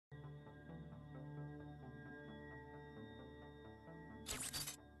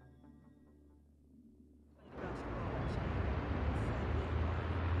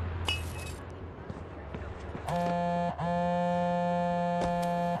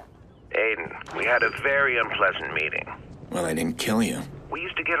Aiden, we had a very unpleasant meeting. Well, I didn't kill you. We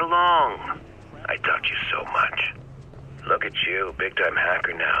used to get along. I taught you so much. Look at you, big-time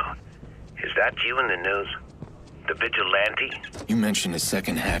hacker now. Is that you in the news? The vigilante? You mentioned a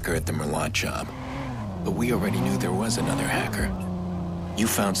second hacker at the Merlot job. But we already knew there was another hacker. You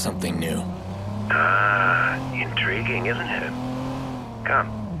found something new. Ah, intriguing, isn't it?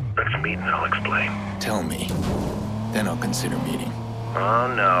 Come, let's meet and I'll explain. Tell me. Then I'll consider meeting.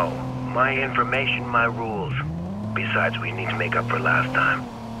 Oh no. My information, my rules. Besides, we need to make up for last time.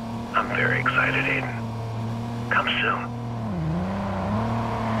 I'm very excited, Aiden. Come soon.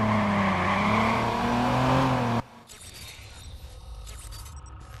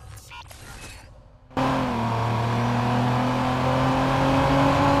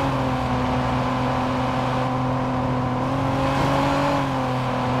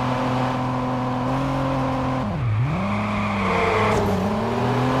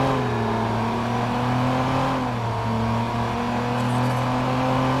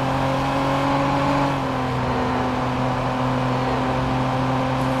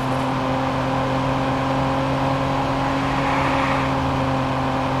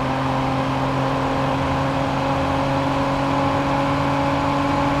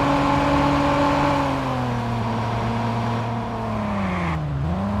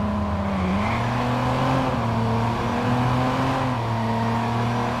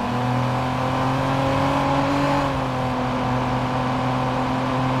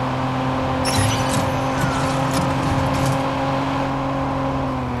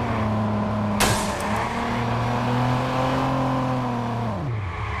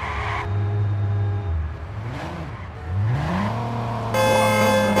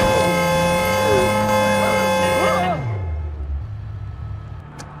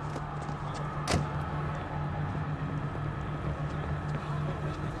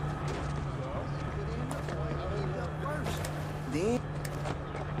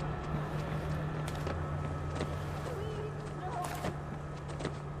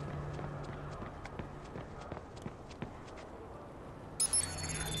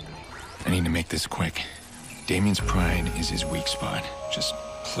 I need to make this quick. Damien's pride is his weak spot. Just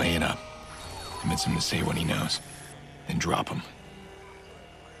play it up. Convince him to say what he knows. Then drop him.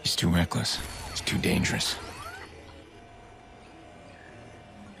 He's too reckless. He's too dangerous.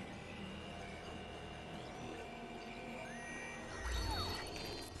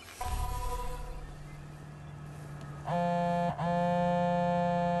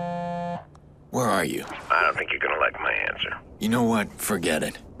 Where are you? I don't think you're gonna like my answer. You know what? Forget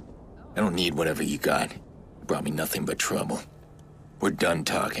it. I don't need whatever you got. You brought me nothing but trouble. We're done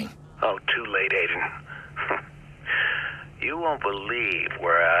talking. Oh, too late, Aiden. You won't believe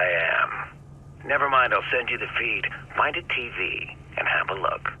where I am. Never mind, I'll send you the feed. Find a TV and have a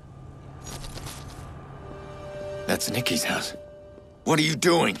look. That's Nikki's house. What are you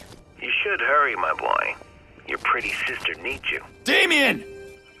doing? You should hurry, my boy. Your pretty sister needs you. Damien!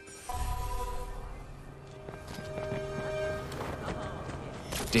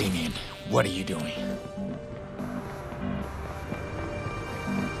 Damien, what are you doing?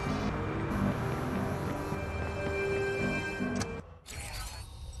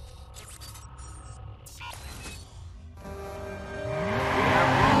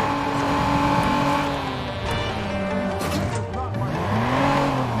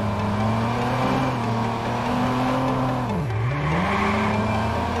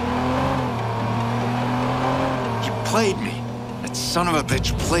 You played me. That son of a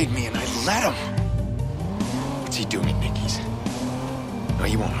bitch played me and I let him. What's he doing, Nikki's? No,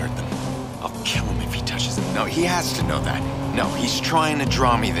 he won't hurt them. I'll kill him if he touches them. No, he has to know that. No, he's trying to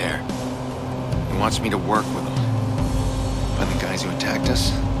draw me there. He wants me to work with him. Find the guys who attacked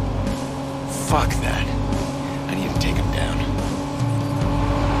us? Fuck that. I need to take him down.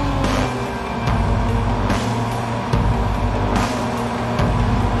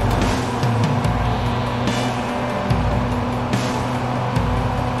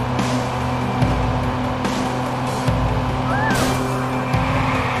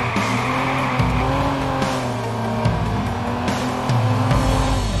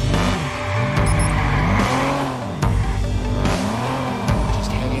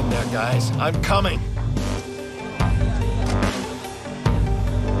 Guys, I'm coming.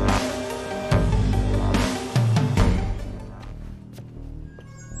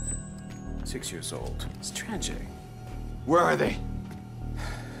 Years old. It's tragic. Where are they?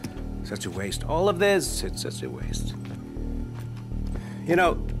 Such a waste. All of this, it's such a waste. You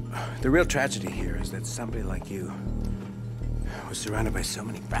know, the real tragedy here is that somebody like you was surrounded by so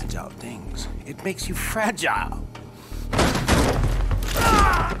many fragile things. It makes you fragile.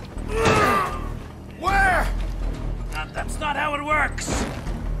 Where? That's not how it works.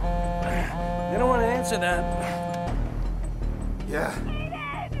 They don't want to answer that. Yeah.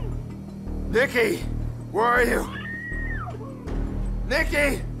 Nikki, where are you?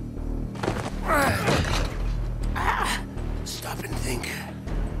 Nikki! Stop and think.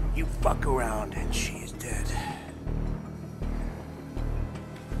 You fuck around and she is dead.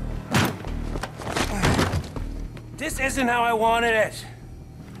 This isn't how I wanted it.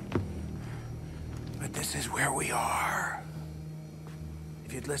 But this is where we are.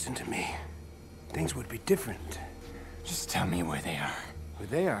 If you'd listened to me, things would be different. Just tell me where they are. Where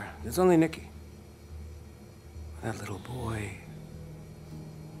they are, there's only Nicky. That little boy.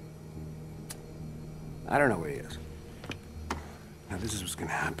 I don't know where he is. Now, this is what's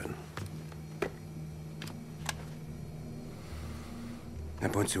gonna happen. I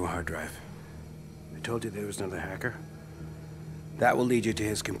points to a hard drive. I told you there was another hacker. That will lead you to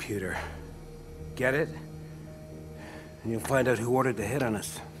his computer. Get it? And you'll find out who ordered the hit on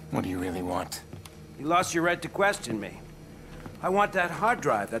us. What do you really want? You lost your right to question me. I want that hard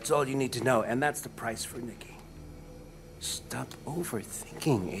drive, that's all you need to know, and that's the price for Nicky. Stop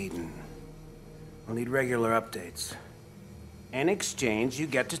overthinking, Aiden. I'll need regular updates. In exchange, you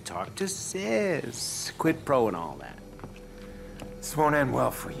get to talk to Sis. Quid pro and all that. This won't end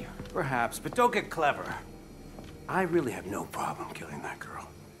well for you. Perhaps, but don't get clever. I really have no problem killing that girl.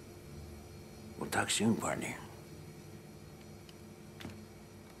 We'll talk soon, partner.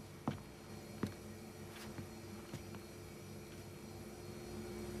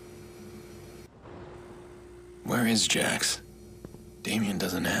 Where is Jax? Damien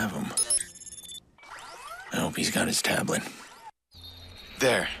doesn't have him. I hope he's got his tablet.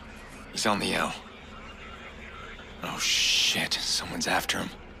 There. He's on the L. Oh shit, someone's after him.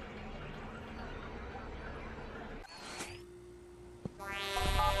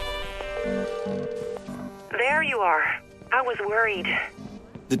 There you are. I was worried.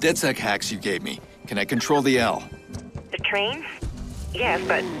 The DedSec hacks you gave me. Can I control the L? The train? Yes,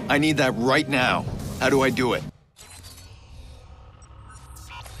 but... I need that right now. How do I do it?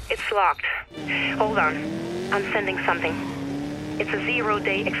 it's locked. Hold on. I'm sending something. It's a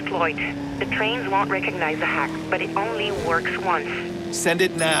 0-day exploit. The trains won't recognize the hack, but it only works once. Send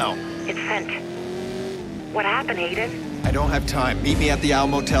it now. It's sent. What happened, Aiden? I don't have time. Meet me at the Al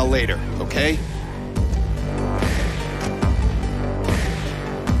Motel later, okay?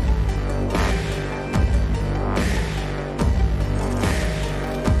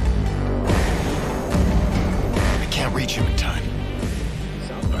 I can't reach him in time.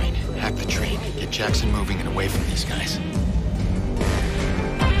 All right, hack the train. Get Jackson moving and away from these guys.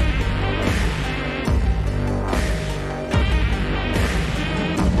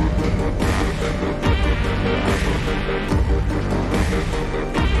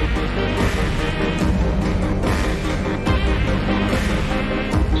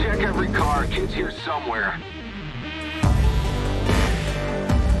 Check every car. Kid's here somewhere.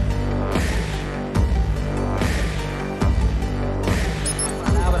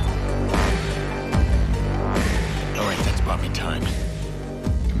 All right, that's bought me time.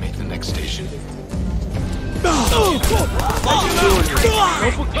 Can make the next station. All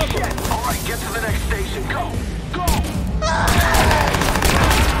right, get to the next station. Go! Go!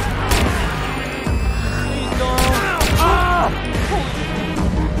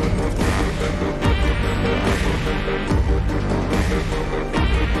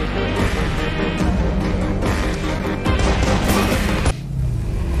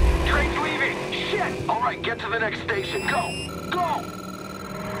 Train's leaving! Shit! All right, get to the next station. Go! Go!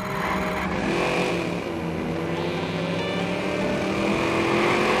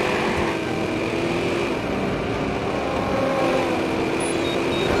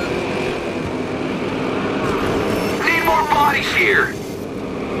 Need more bodies here!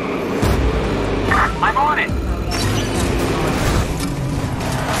 I'm on it!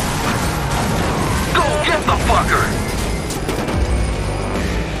 Go get the fucker!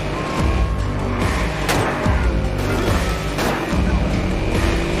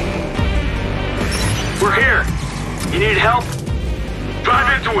 We're here! You need help?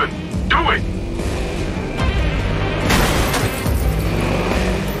 Drive into him! Do it!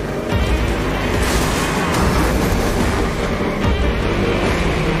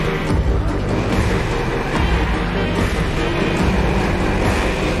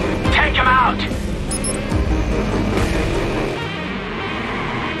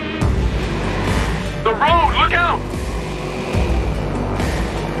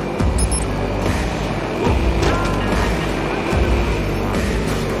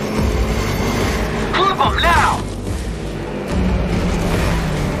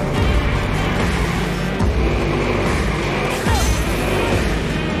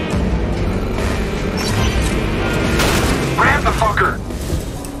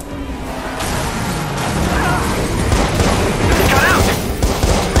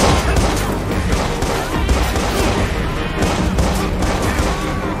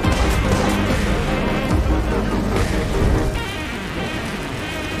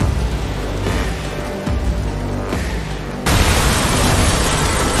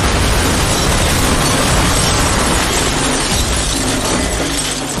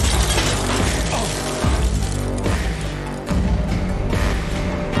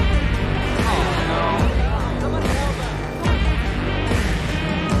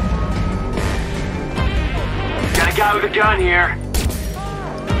 guy with a gun here.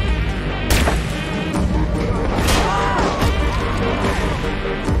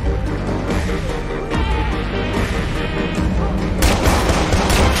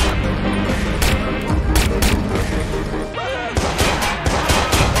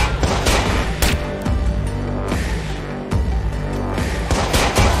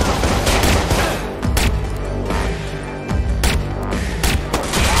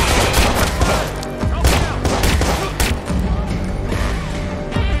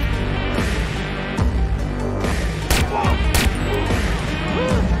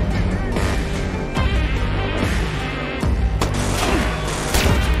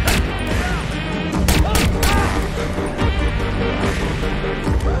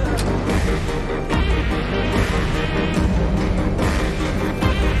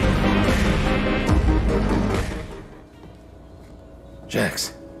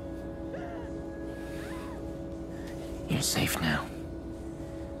 Jax. You're safe now.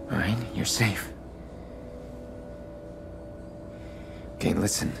 Alright? You're safe. Okay,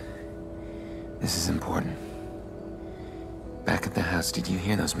 listen. This is important. Back at the house, did you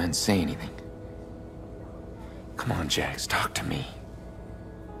hear those men say anything? Come on, Jax, talk to me.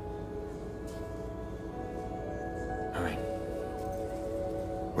 Alright.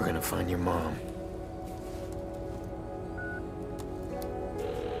 We're gonna find your mom.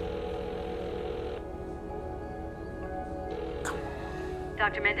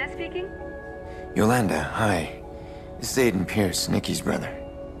 Dr. Mendez speaking? Yolanda, hi. This is Aiden Pierce, Nikki's brother.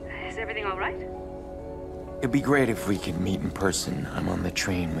 Is everything all right? It'd be great if we could meet in person. I'm on the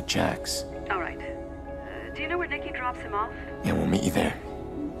train with Jax. All right. Do you know where Nikki drops him off? Yeah, we'll meet you there.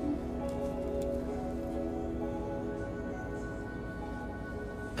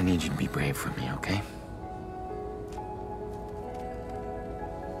 I need you to be brave for me, okay?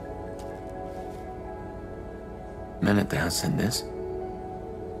 Men at the house said this.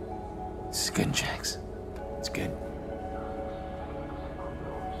 This is good, Jax. It's good.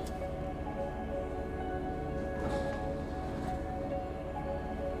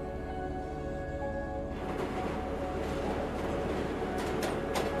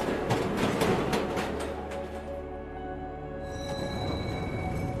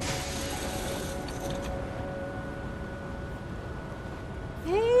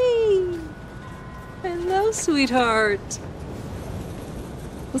 Hey! Hello, sweetheart.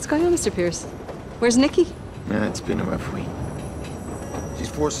 What's going on, Mr. Pierce? Where's Nikki? Yeah, it's been a rough week. She's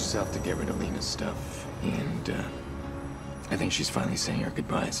forced herself to get rid of Lena's stuff, and, I think she's finally saying her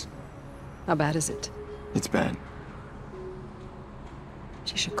goodbyes. How bad is it? It's bad.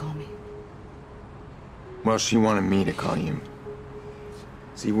 She should call me. Well, she wanted me to call you.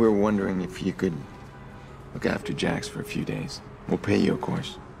 See, we're wondering if you could look after Jax for a few days. We'll pay you, of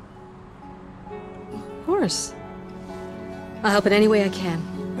course. Of course. I'll help in any way I can.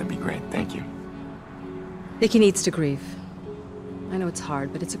 That'd be great, thank you. Nikki needs to grieve. I know it's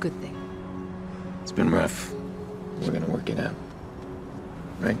hard, but it's a good thing. It's been rough. We're gonna work it out.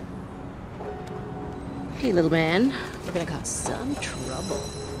 Right? Hey, little man. We're gonna cause some trouble.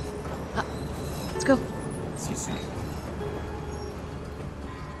 Let's go. See you soon.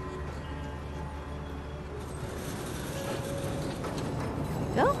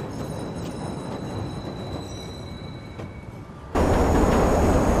 Go.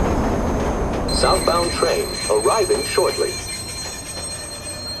 Southbound train arriving shortly.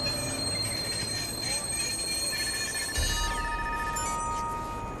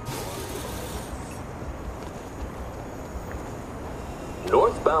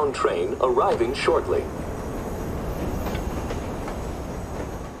 Northbound train arriving shortly.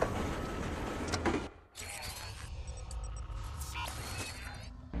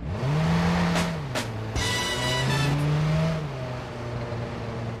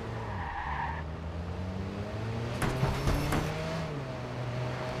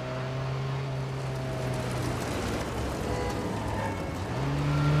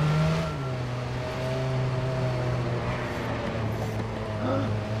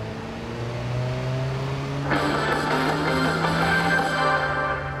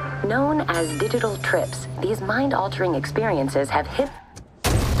 Known as digital trips, these mind-altering experiences have hit...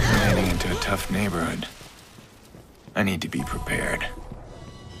 I'm heading into a tough neighborhood. I need to be prepared.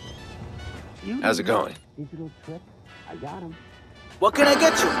 How's it going? Digital trip? I got him. What can I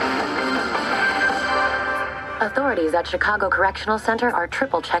get you? Authorities at Chicago Correctional Center are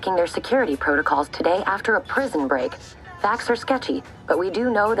triple-checking their security protocols today after a prison break. Facts are sketchy, but we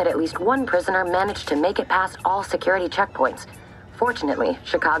do know that at least one prisoner managed to make it past all security checkpoints. Fortunately,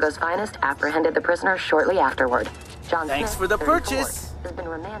 Chicago's finest apprehended the prisoner shortly afterward. John Thanks Smith, for the 34, purchase. has been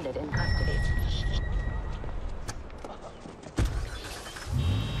remanded in custody.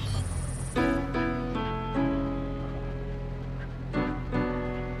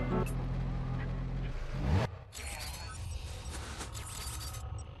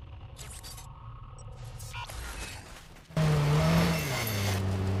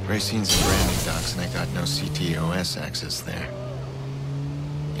 Racine's in branding docks, and I got no CTOS access there.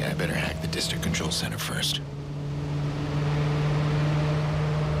 Yeah, I better hack the district control center first.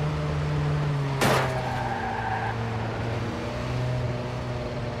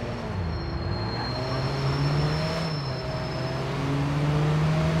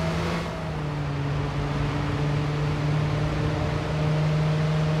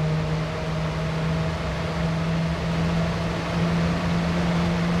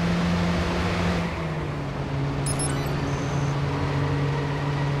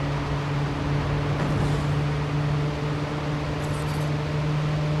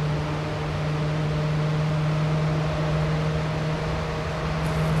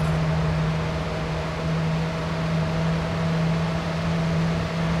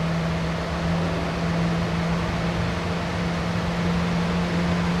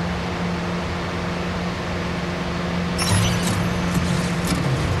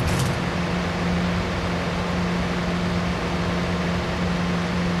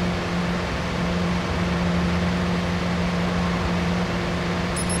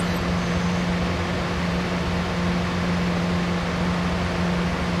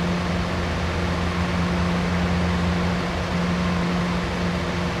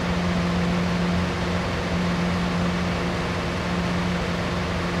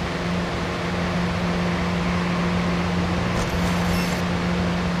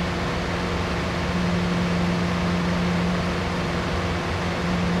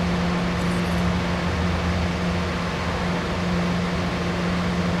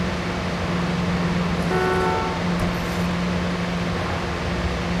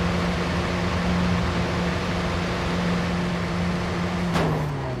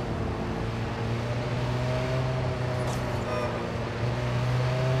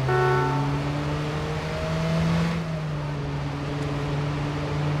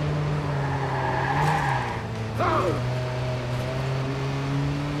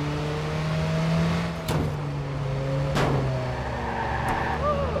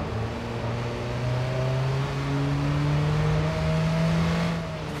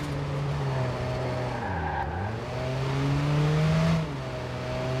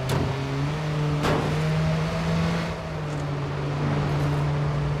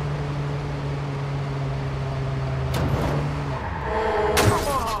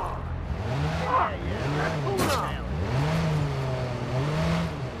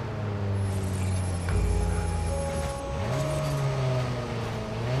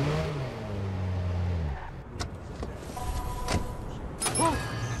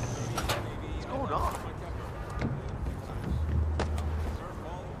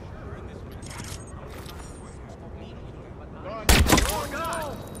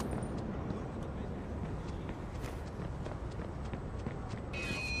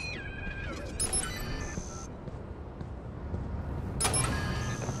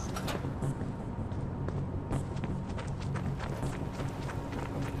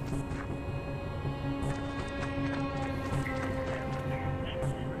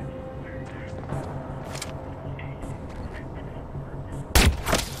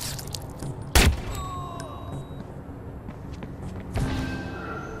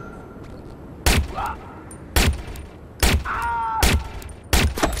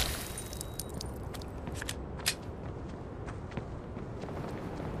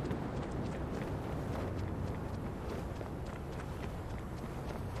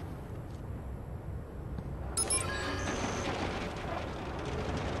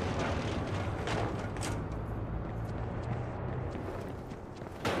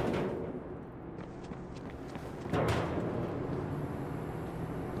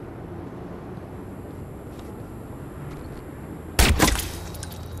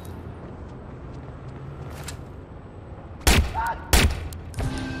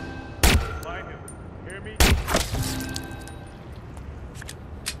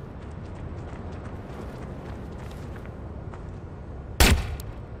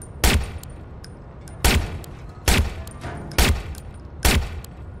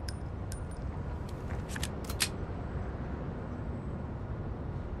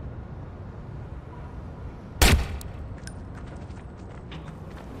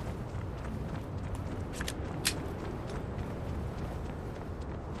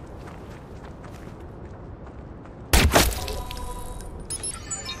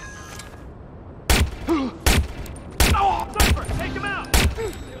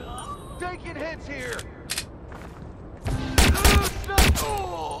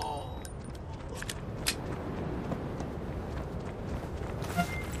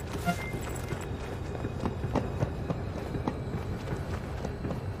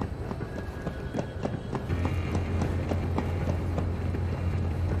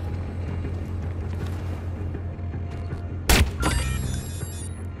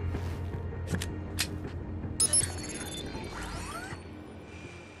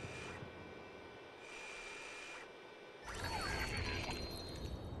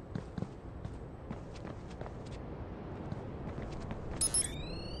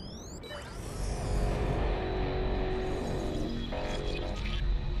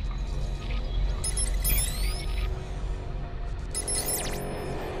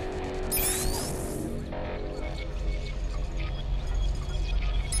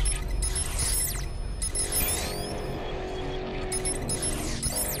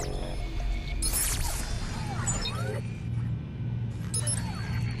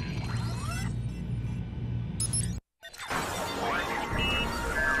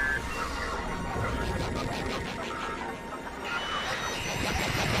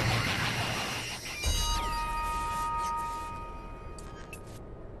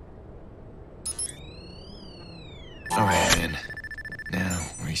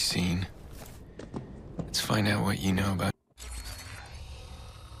 Racine. Let's find out what you know about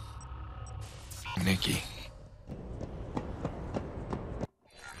Nikki.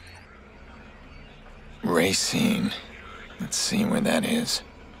 Racine. Let's see where that is.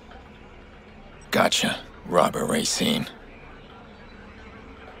 Gotcha. Robert Racine.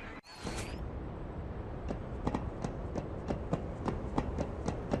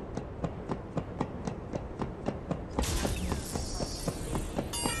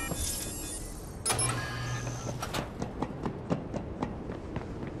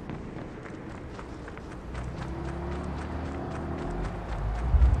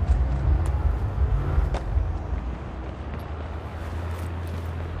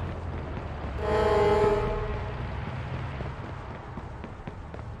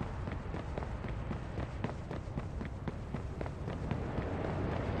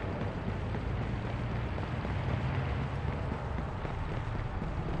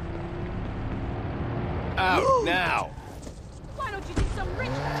 Out now! Why don't you do some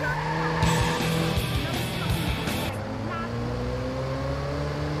rich jerk?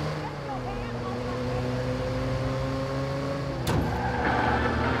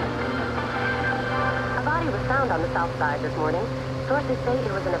 A body was found on the south side this morning. Sources say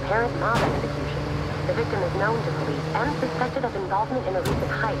it was an apparent mob execution. The victim is known to police and suspected of involvement in a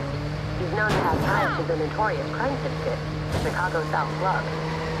recent heist. He's known to have ties to the notorious crime syndicate, the Chicago South Club.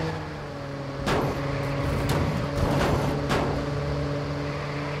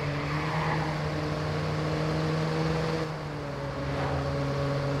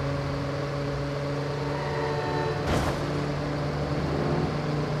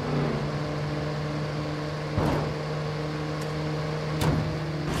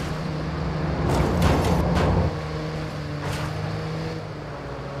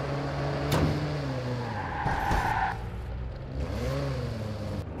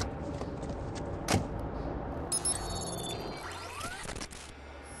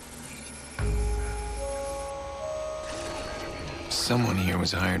 Someone here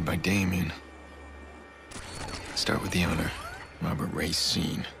was hired by Damien. Start with the owner, Robert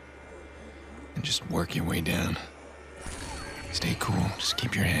Racine, and just work your way down. Stay cool, just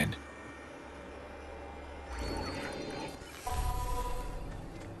keep your head.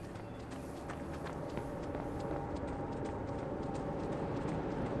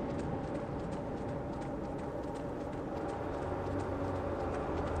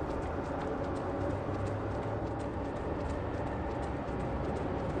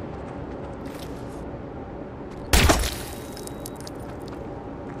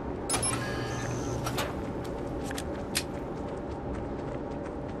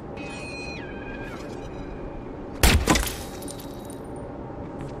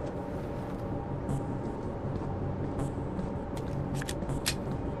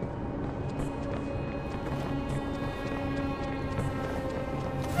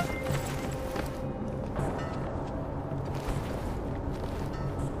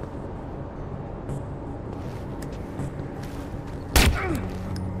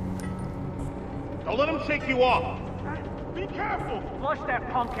 Don't let him take you off. Be careful. Flush that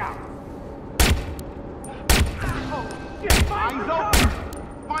punk out. Eyes open.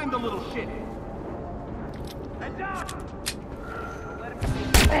 Find the little shit. Head down.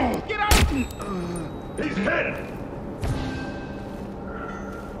 Get out! He's hit!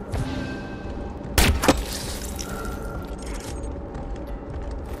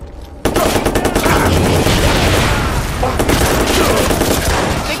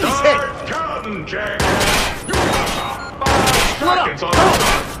 Jack! Seconds on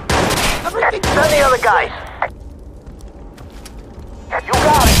everything. Send the other guys. You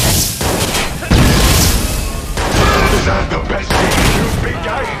got it. Is that the best thing, you big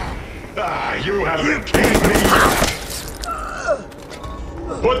guy? Ah, you haven't kidded me.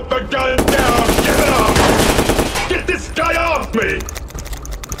 Put the gun down. Give it up. Get this guy off me.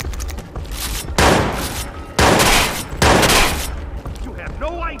 You have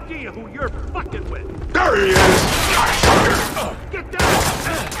no idea who you're fucking with. There he is. Cocksucker. Get down.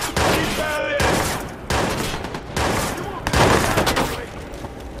 Keep that in.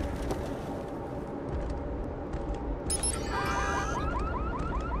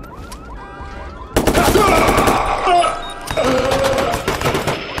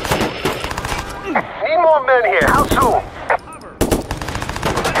 Need more men here. How soon?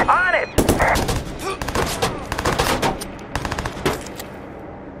 On it!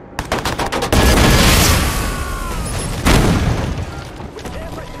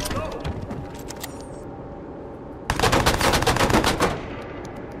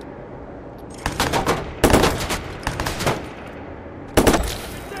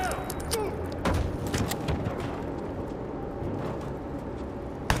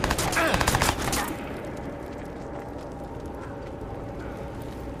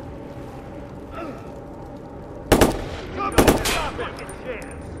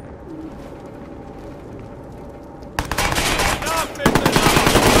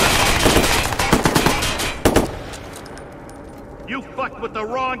 You fucked with the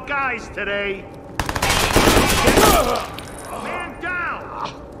wrong guys today. Man down!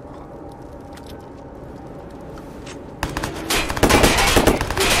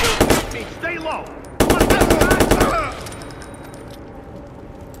 Stay low!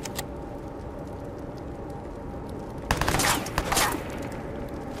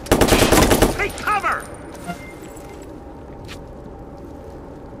 Take cover!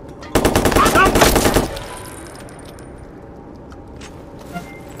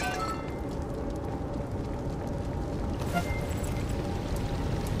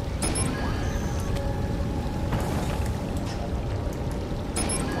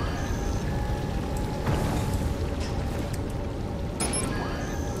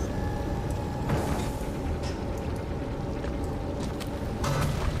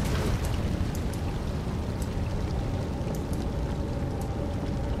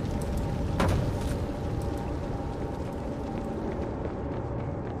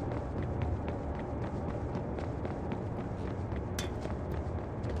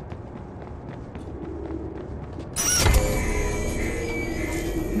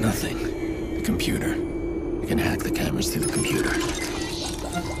 Nothing. The computer. I can hack the cameras through the computer.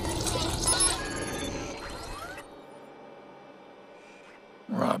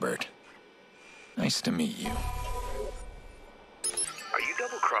 Robert. Nice to meet you. Are you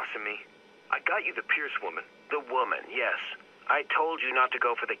double-crossing me? I got you the Pierce woman. The woman, yes. I told you not to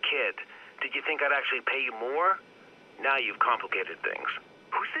go for the kid. Did you think I'd actually pay you more? Now you've complicated things.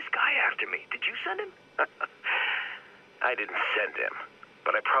 Who's this guy after me? Did you send him? I didn't send him.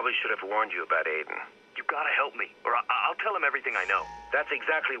 But I probably should have warned you about Aiden. You gotta help me, or I'll tell him everything I know. That's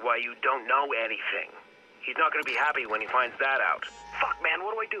exactly why you don't know anything. He's not gonna be happy when he finds that out. Fuck, man,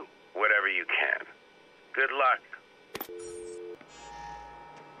 what do I do? Whatever you can. Good luck.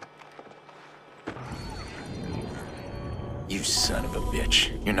 You son of a bitch.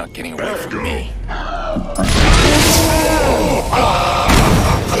 You're not getting away from me.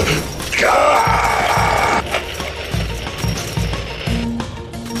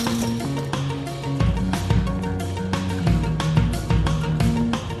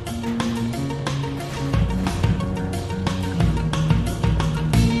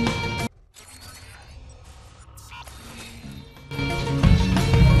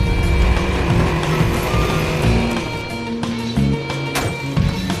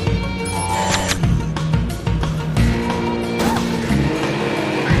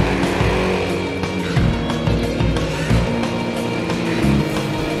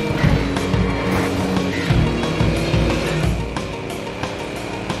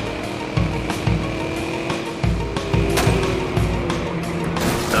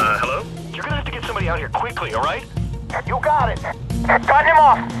 Out here quickly, all right? You got it. Cut him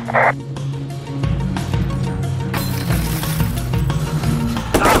off.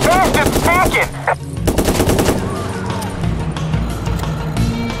 Bastard's packing.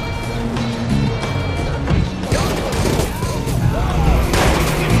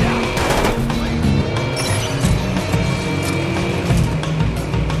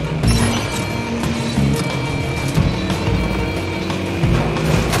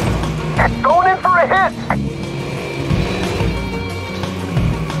 Going in for a hit!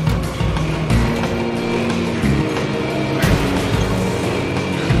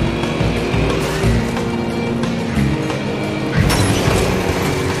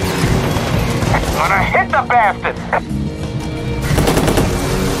 Gonna hit the bastard!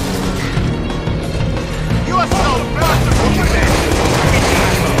 You're so bastard! Look at that!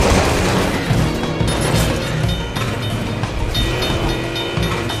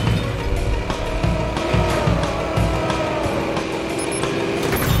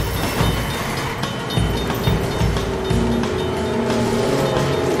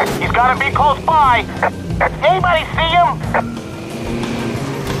 Gotta be close by. Anybody see him?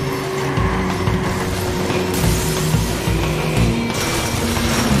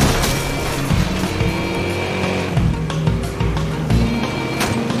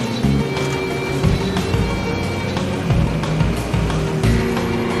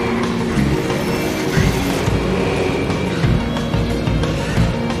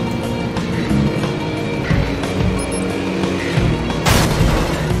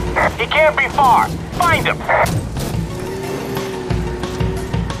 He can't be far. Find him. Fuck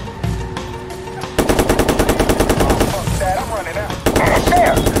that, I'm running out.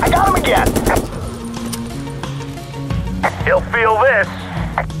 There, I got him again. He'll feel this.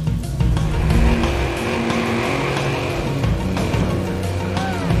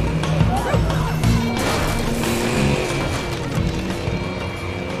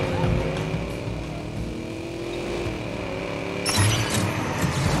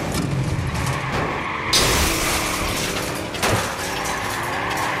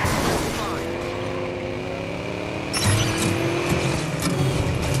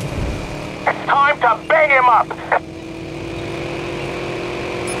 Hang him up!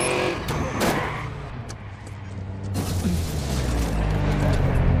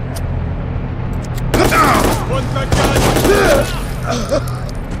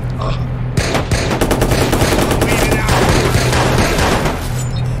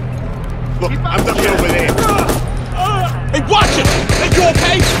 Look, I'm ducking over there. Hey, watch it! Hey, you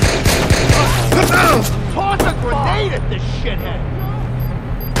okay? Toss a grenade at this shithead!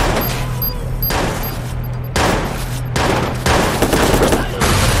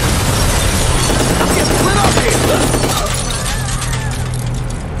 Get split up here!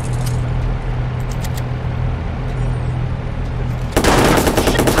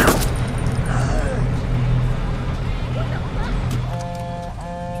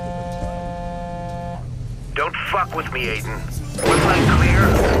 Don't fuck with me, Aiden. Wasn't I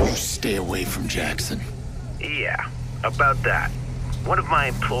clear? You stay away from Jackson. Yeah, about that. One of my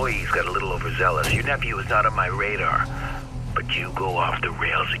employees got a little overzealous. Your nephew is not on my radar. But you go off the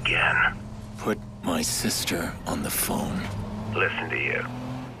rails again. Put my sister on the phone. Listen to you.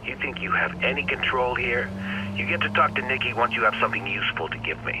 You think you have any control here? You get to talk to Nikki once you have something useful to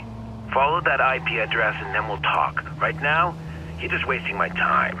give me. Follow that IP address and then we'll talk. Right now, you're just wasting my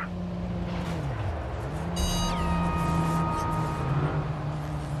time.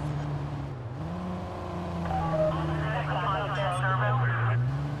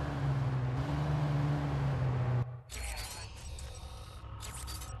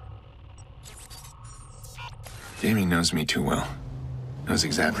 Jamie knows me too well. Knows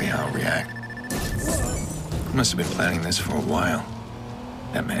exactly how I'll react. He must have been planning this for a while.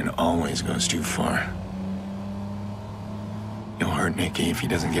 That man always goes too far. He'll hurt Nicky if he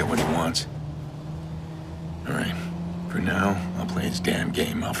doesn't get what he wants. All right. For now, I'll play his damn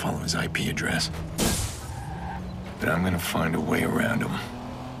game. I'll follow his IP address. But I'm gonna find a way around him.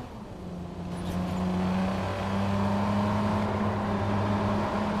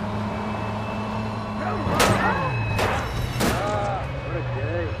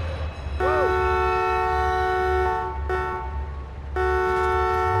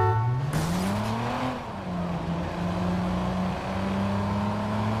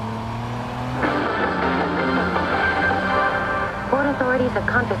 Authorities have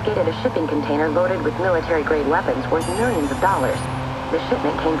confiscated a shipping container loaded with military-grade weapons worth millions of dollars. The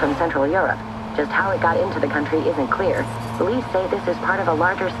shipment came from Central Europe. Just how it got into the country isn't clear. Police say this is part of a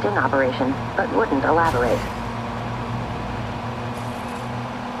larger sting operation, but wouldn't elaborate.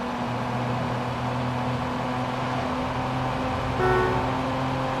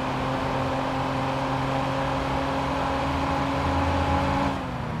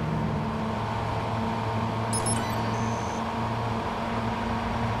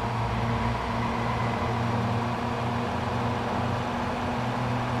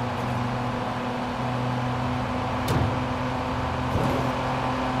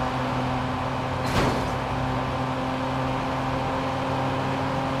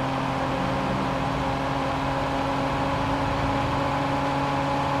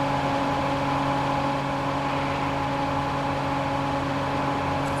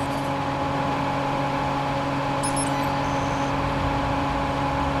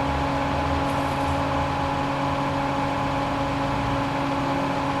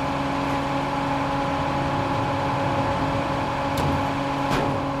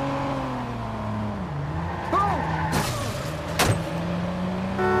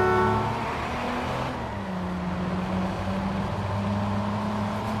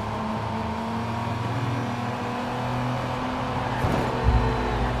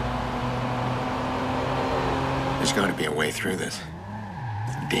 There's gotta be a way through this.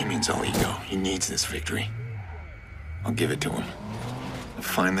 Damien's all ego. He needs this victory. I'll give it to him. I'll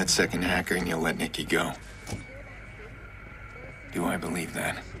find that second hacker and you'll let Nikki go. Do I believe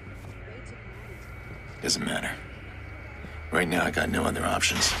that? Doesn't matter. Right now, I got no other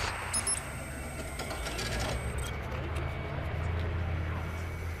options.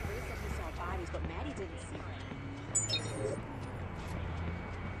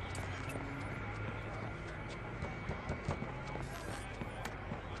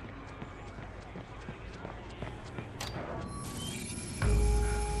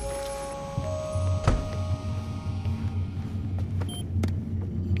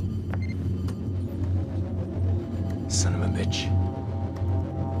 Son of a bitch.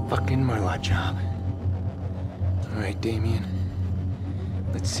 Fucking Marla job. All right, Damien.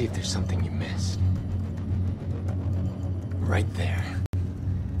 Let's see if there's something you missed. Right there.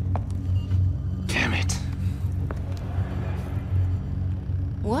 Damn it.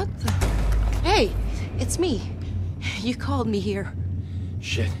 What the? Hey, it's me. You called me here.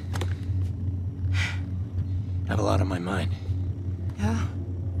 Shit. have a lot on my mind. Yeah?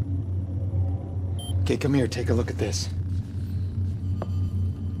 Okay, come here, take a look at this.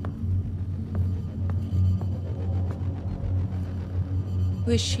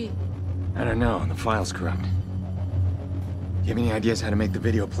 Who is she? I don't know, the file's corrupt. Do you have any ideas how to make the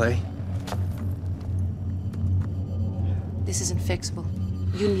video play? This isn't fixable.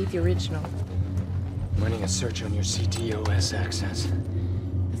 You need the original. I'm running a search on your CTOS access.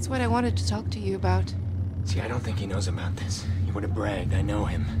 That's what I wanted to talk to you about. See, I don't think he knows about this. He would have bragged, I know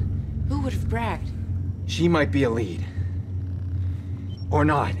him. Who would have bragged? She might be a lead. Or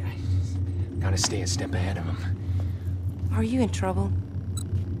not. I gotta stay a step ahead of him. Are you in trouble?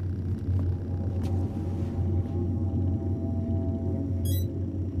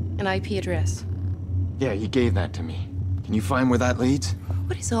 An IP address. Yeah, he gave that to me. Can you find where that leads?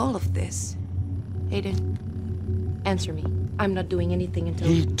 What is all of this? Aiden, answer me. I'm not doing anything until...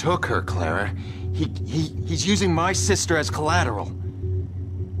 He took her, Clara. He's using my sister as collateral.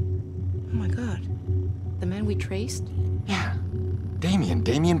 Oh my god. The man we traced? Yeah.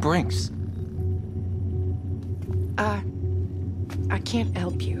 Damien Brinks. I can't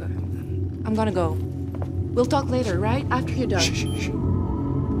help you. I'm gonna go. We'll talk later, right? After you're done. Shh.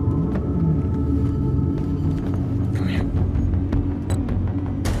 Come here.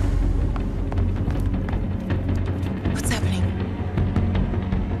 What's happening?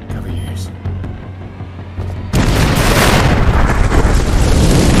 Cover your ears.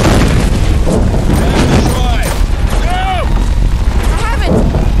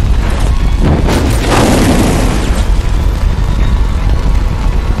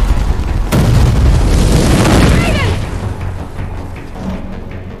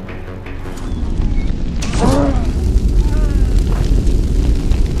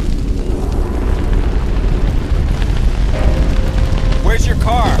 Where's your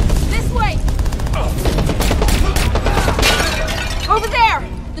car? This way! Over there!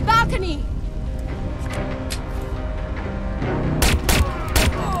 The balcony!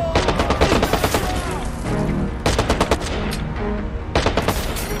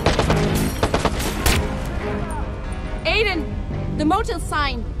 Aiden! The motel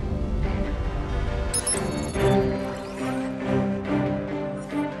sign!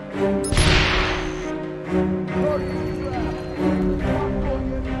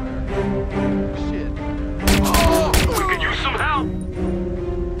 We could use some help.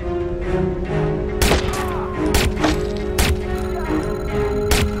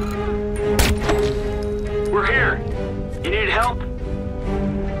 We're here. You need help?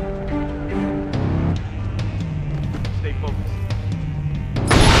 Stay focused.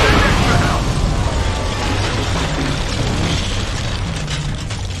 Send extra help.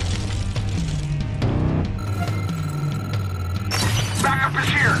 Backup is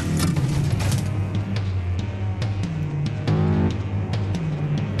here.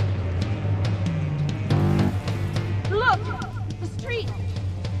 Look! The street!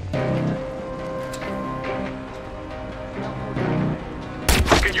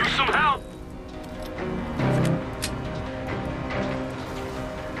 Could use some help.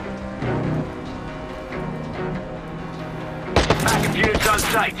 Backup units on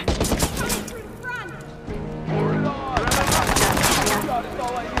site.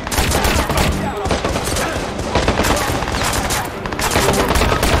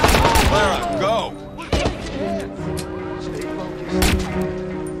 Clara, go!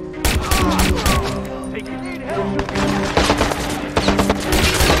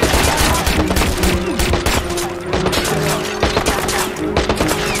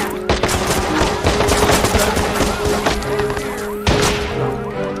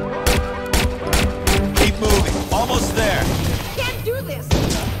 Keep moving. Almost there. Can't do this!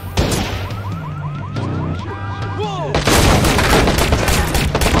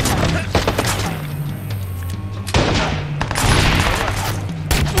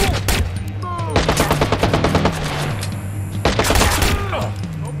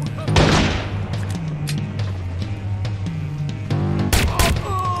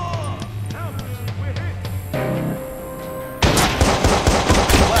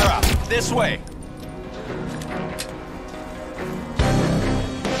 Clara, this way.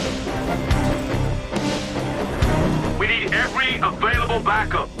 We need every available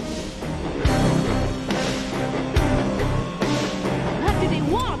backup. What do they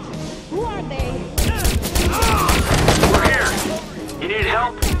want? Who are they? We're here. You need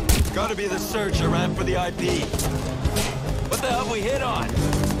help? Gotta be the search I ran for the IP. What the hell have we hit on?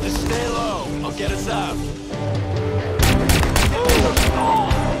 Just stay low. I'll get us out.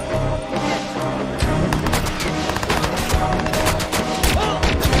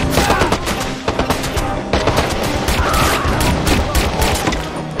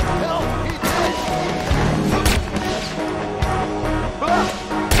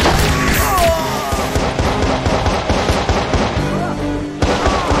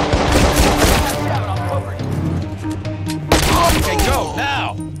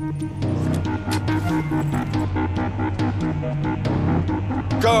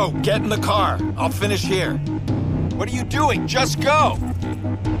 Go! Get in the car! I'll finish here. What are you doing? Just go!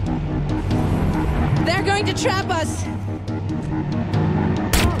 They're going to trap us!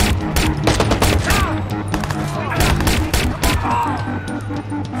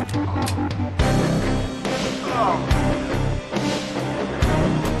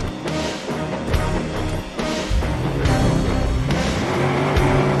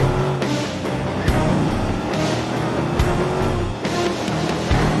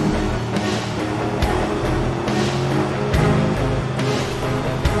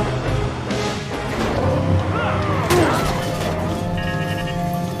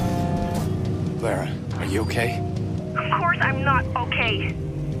 Clara, are you okay? Of course I'm not okay.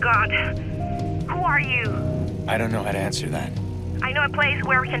 God, who are you? I don't know how to answer that. I know a place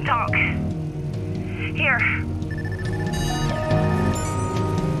where we can talk. Here.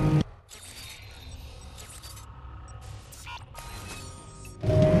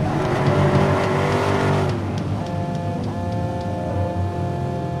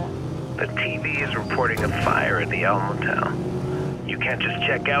 The TV is reporting a fire at the Elm Motel. You can't just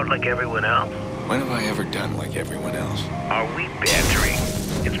check out like everyone else. When have I ever done like everyone else? Are we bantering?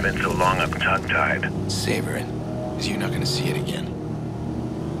 It's been so long I'm tongue-tied. Savor it, because you're not gonna see it again.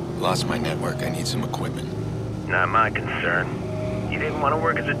 Lost my network, I need some equipment. Not my concern. You didn't want to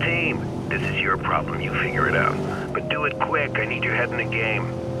work as a team. This is your problem, you figure it out. But do it quick, I need your head in the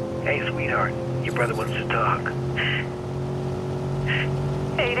game. Hey, sweetheart, your brother wants to talk.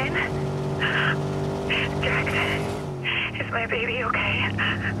 Aiden? Jack, is my baby okay?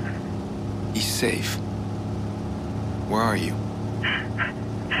 He's safe. Where are you?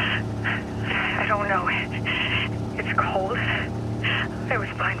 I don't know. It's cold. I was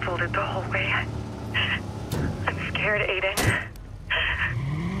blindfolded the whole way. I'm scared, Aiden.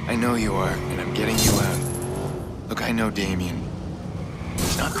 I know you are, and I'm getting you out. Look, I know Damien.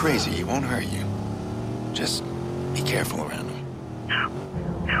 He's not crazy, he won't hurt you. Just be careful around him.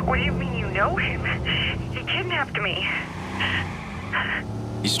 What do you mean you know him? He kidnapped me.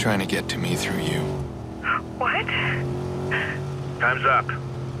 He's trying to get to me through you. What? Time's up.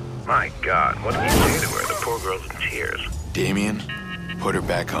 My God, what did you say to her? The poor girl's in tears. Damien, put her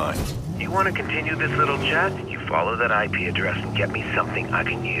back on. You want to continue this little chat? You follow that IP address and get me something I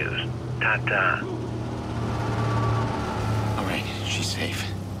can use. Ta-ta. All right, she's safe.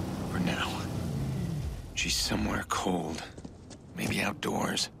 For now. She's somewhere cold. Maybe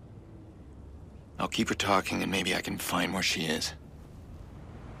outdoors. I'll keep her talking and maybe I can find where she is.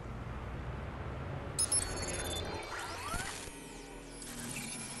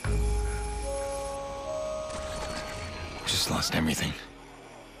 Just lost everything.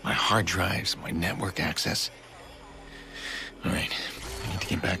 My hard drives, my network access. All right, I need to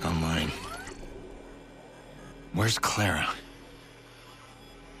get back online. Where's Clara?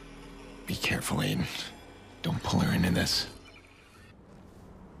 Be careful, Aiden. Don't pull her into this.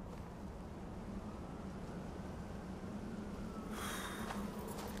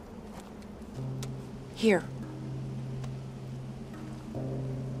 Here.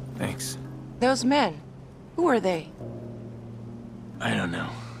 Thanks. Those men. Who are they? I don't know.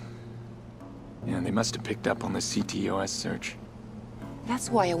 Yeah, they must have picked up on the CTOS search.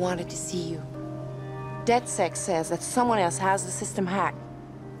 That's why I wanted to see you. DedSec says that someone else has the system hacked.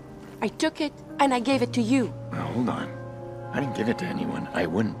 I took it, and I gave it to you. Now, hold on. I didn't give it to anyone. I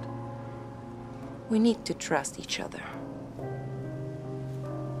wouldn't. We need to trust each other.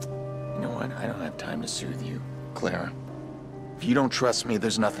 You know what? I don't have time to soothe you, Clara. If you don't trust me,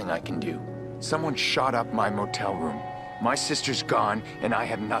 there's nothing I can do. Someone shot up my motel room. My sister's gone, and I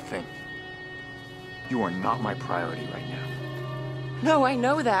have nothing. You are not my priority right now. No, I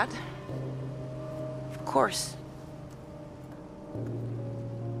know that. Of course.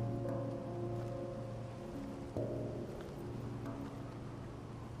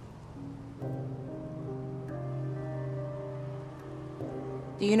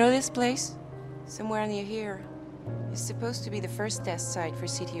 Do you know this place? Somewhere near here. It's supposed to be the first test site for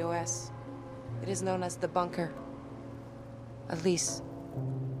CTOS. It is known as the bunker. At least,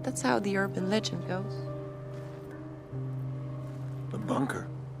 that's how the urban legend goes. The bunker?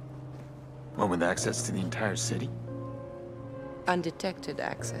 One with access to the entire city? Undetected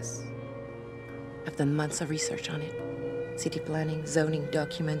access. I've done months of research on it. City planning, zoning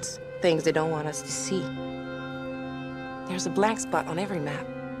documents, things they don't want us to see. There's a blank spot on every map.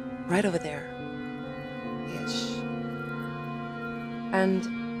 Right over there. Ish. And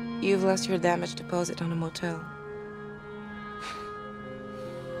you've lost your damage deposit on a motel.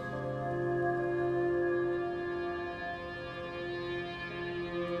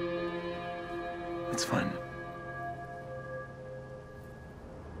 It's fine.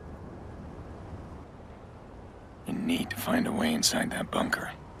 You need to find a way inside that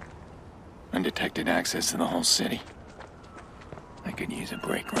bunker. Undetected access to the whole city. I could use a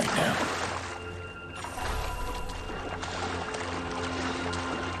break right now.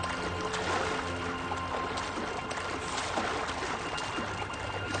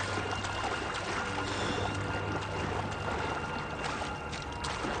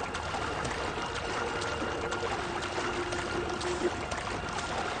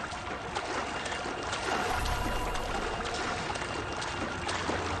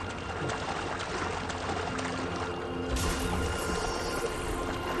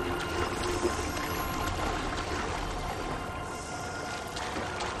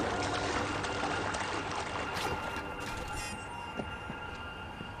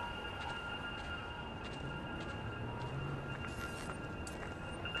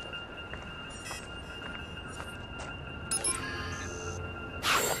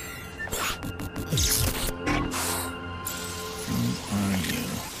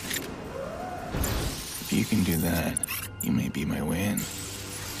 If you can do that, you may be my way in.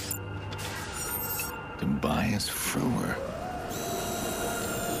 Tobias Frewer.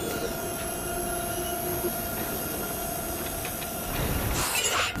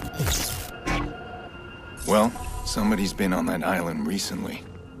 Well, somebody's been on that island recently.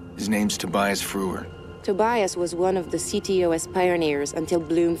 His name's Tobias Frewer. Tobias was one of the CTOS pioneers until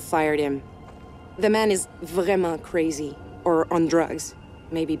Bloom fired him. The man is vraiment crazy, or on drugs,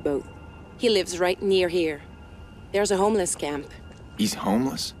 maybe both. He lives right near here. There's a homeless camp. He's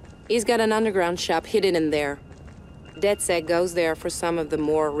homeless? He's got an underground shop hidden in there. DedSec goes there for some of the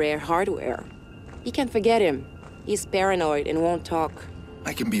more rare hardware. You can't forget him. He's paranoid and won't talk.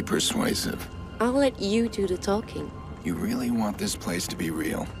 I can be persuasive. I'll let you do the talking. You really want this place to be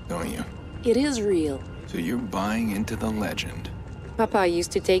real, don't you? It is real. So you're buying into the legend. Papa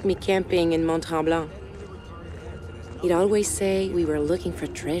used to take me camping in Mont Tremblant. He'd always say we were looking for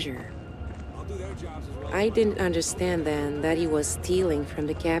treasure. I didn't understand then that he was stealing from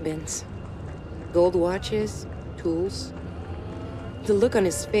the cabins. Gold watches, tools. The look on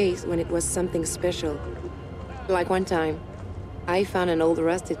his face when it was something special. Like one time, I found an old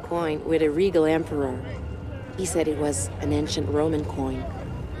rusted coin with a regal emperor. He said it was an ancient Roman coin.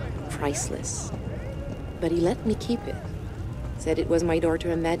 Priceless. But he let me keep it. Said it was my door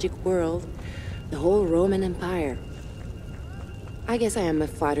to a magic world, the whole Roman Empire. I guess I am my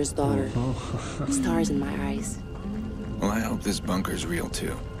father's daughter. Stars in my eyes. Well, I hope this bunker's real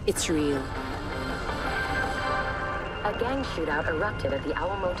too. It's real. A gang shootout erupted at the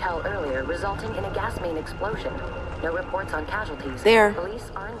Owl Motel earlier, resulting in a gas main explosion. No reports on casualties. There.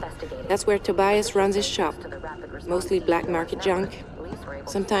 Police are investigating. That's where Tobias runs his shop. Mostly black market junk.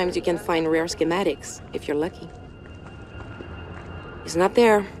 Sometimes you can find rare schematics, if you're lucky. He's not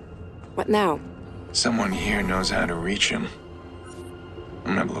there. What now? Someone here knows how to reach him.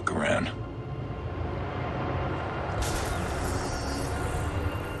 I'm gonna look around.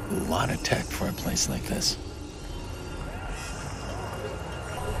 A lot of tech for a place like this.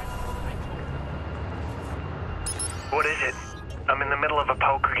 What is it? I'm in the middle of a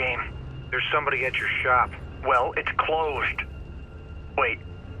poker game. There's somebody at your shop. Well, it's closed. Wait,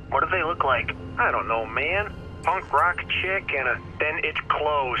 what do they look like? I don't know, man. Punk rock chick and then it's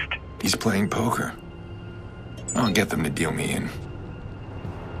closed. He's playing poker. I'll get them to deal me in.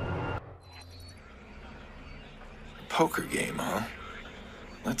 Poker game, huh?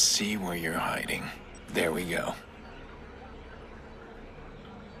 Let's see where you're hiding. There we go.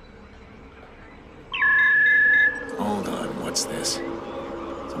 Hold on, what's this?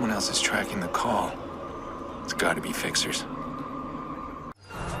 Someone else is tracking the call. It's gotta be fixers.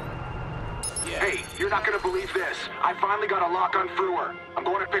 Hey, you're not gonna believe this. I finally got a lock on Frewer. I'm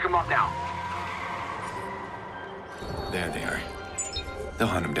going to pick him up now. There they are. They'll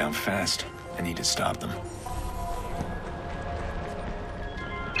hunt him down fast. I need to stop them.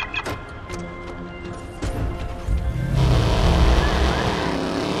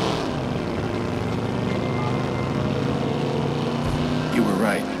 You were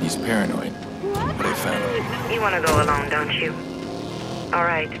right. He's paranoid. But I found him. You want to go alone, don't you? All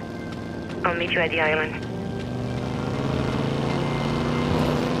right. I'll meet you at the island.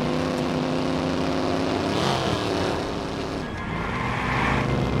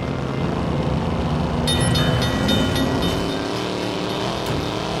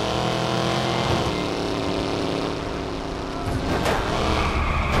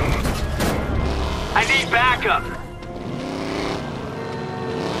 I need backup.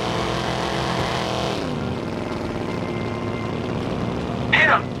 Hit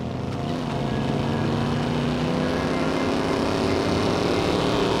him.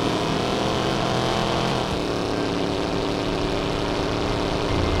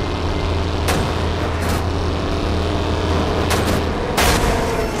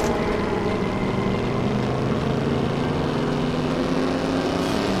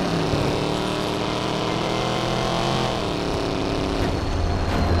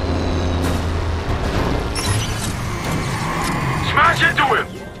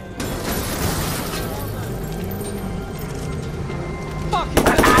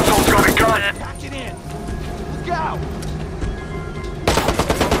 on! Pack it in! Look out!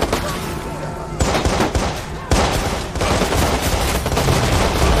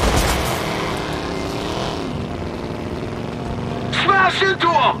 Smash into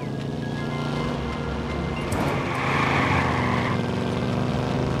him!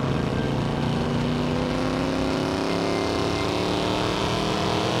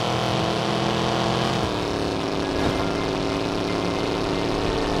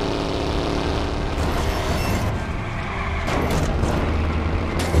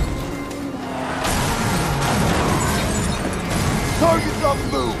 Target's on the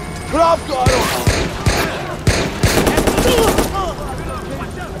move! But I've got him!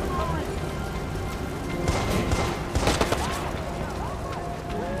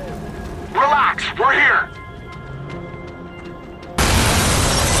 Relax, we're here!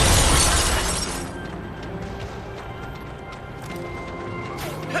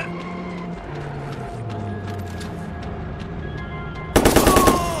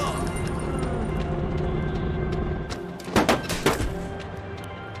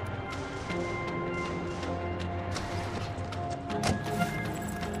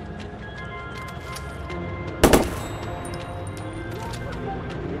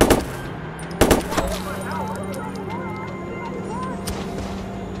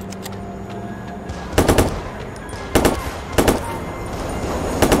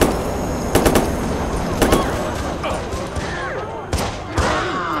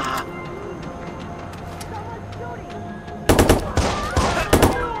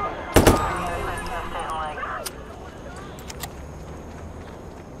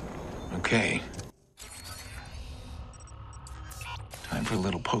 Okay. Time for a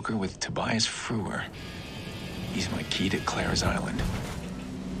little poker with Tobias Frewer. He's my key to Claire's Island.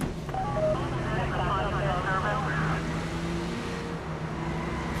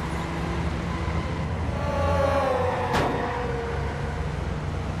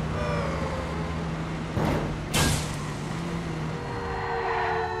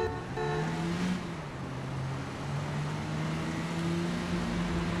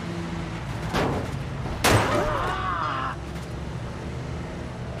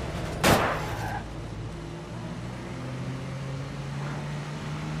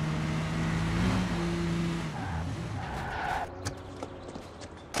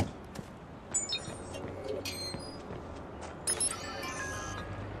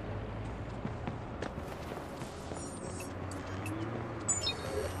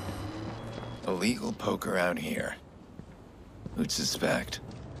 Illegal poker out here. Who'd suspect?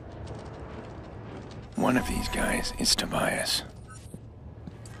 One of these guys is Tobias.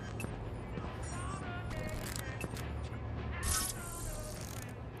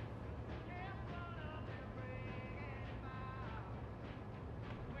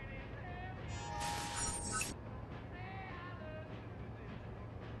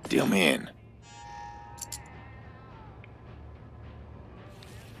 Deal me in.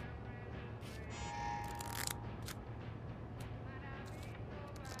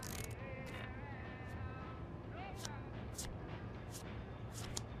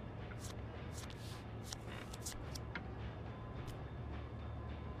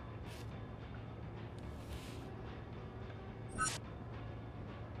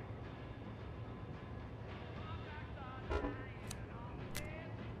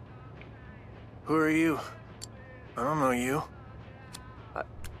 Who are you? I don't know you.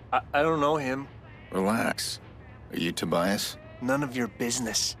 I don't know him. Relax. Are you Tobias? None of your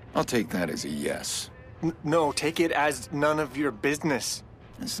business. I'll take that as a yes. No, take it as none of your business.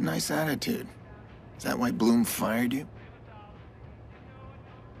 That's a nice attitude. Is that why Bloom fired you?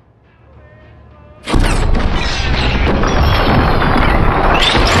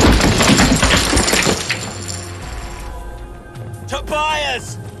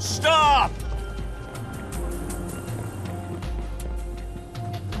 Tobias! Stop!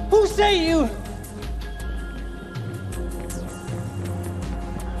 Who say you?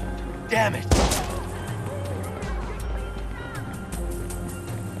 Damn it!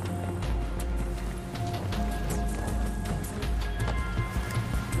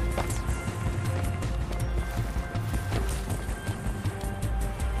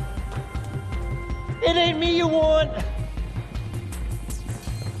 It ain't me you want.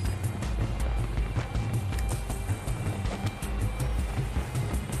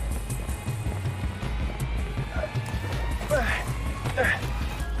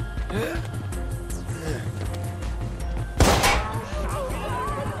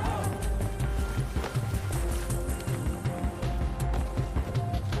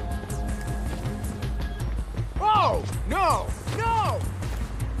 Oh! No! No!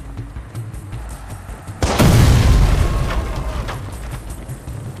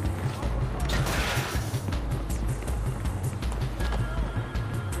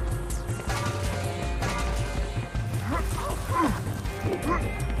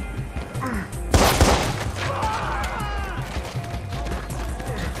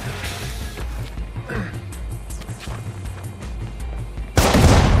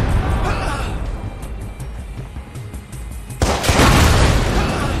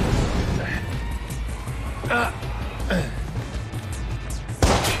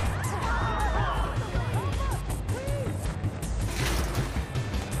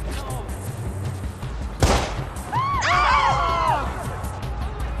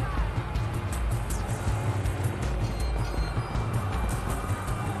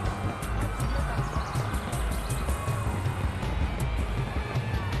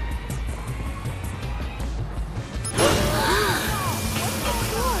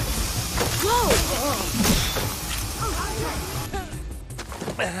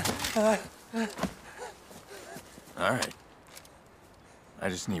 All right. I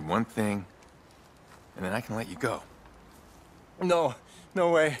just need one thing, and then I can let you go. No, no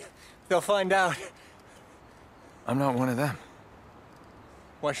way. They'll find out. I'm not one of them.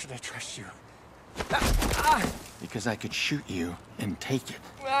 Why should I trust you? Because I could shoot you and take it.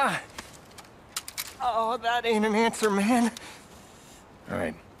 Oh, that ain't an answer, man. All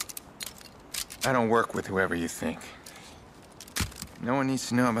right. I don't work with whoever you think. No one needs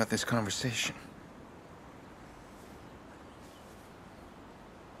to know about this conversation.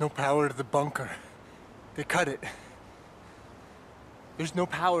 No power to the bunker. They cut it. There's no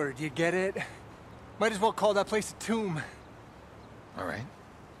power, do you get it? Might as well call that place a tomb. All right.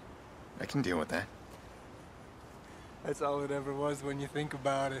 I can deal with that. That's all it ever was when you think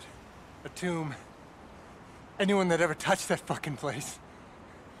about it. A tomb. Anyone that ever touched that fucking place.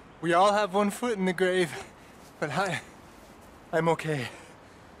 We all have one foot in the grave, but I'm okay.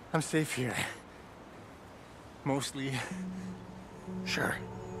 I'm safe here. Mostly. Sure.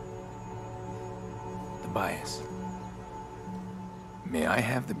 Tobias. May I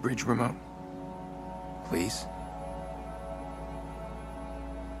have the bridge remote? Please?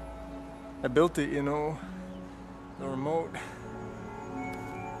 I built it, you know. The remote.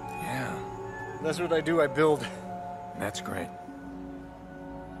 Yeah. That's what I do, I build. That's great.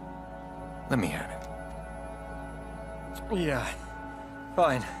 Let me have it. Yeah.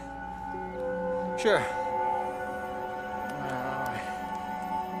 Fine. Sure.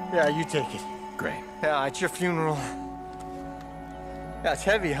 Yeah, you take it. Great. Yeah, it's your funeral. Yeah, it's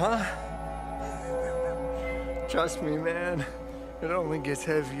heavy, huh? Trust me, man. It only gets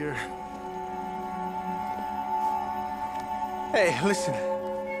heavier. Hey, listen.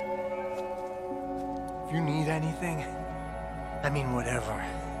 If you need anything, I mean whatever,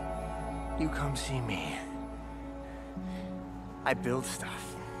 you come see me. I build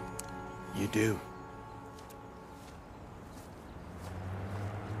stuff. You do.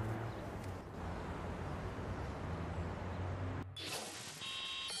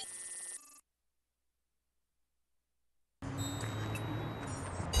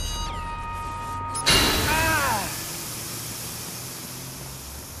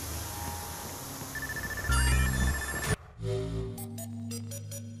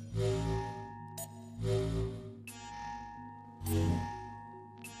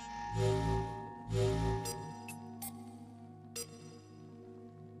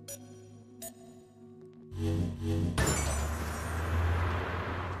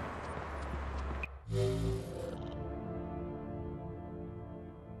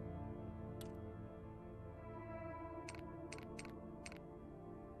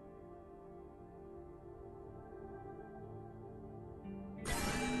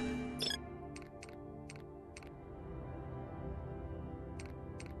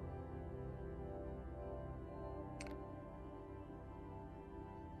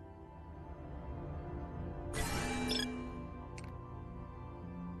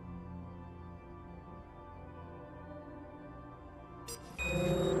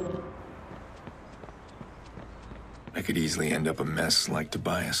 I could easily end up a mess like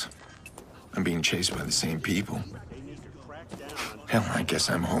Tobias. I'm being chased by the same people. Hell, I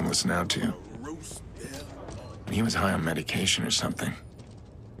guess I'm homeless now, too. He was high on medication or something.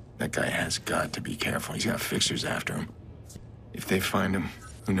 That guy has got to be careful. He's got fixers after him. If they find him,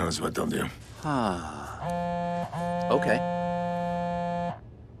 who knows what they'll do. Okay.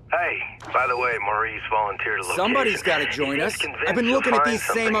 Hey, by the way, Maurice volunteered a location. Somebody's got to join us. I've been looking at these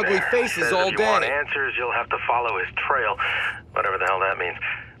same ugly faces all If you want day. answers, you'll have to follow his trail. Whatever the hell that means.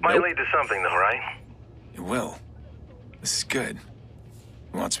 Might lead to something, though, right? It will. This is good.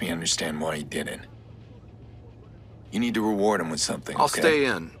 He wants me to understand why he did it. You need to reward him with something, I'll okay? stay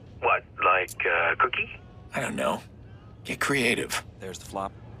in. What, like a cookie? I don't know. Get creative. There's the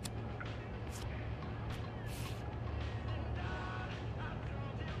flop.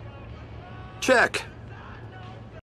 Check.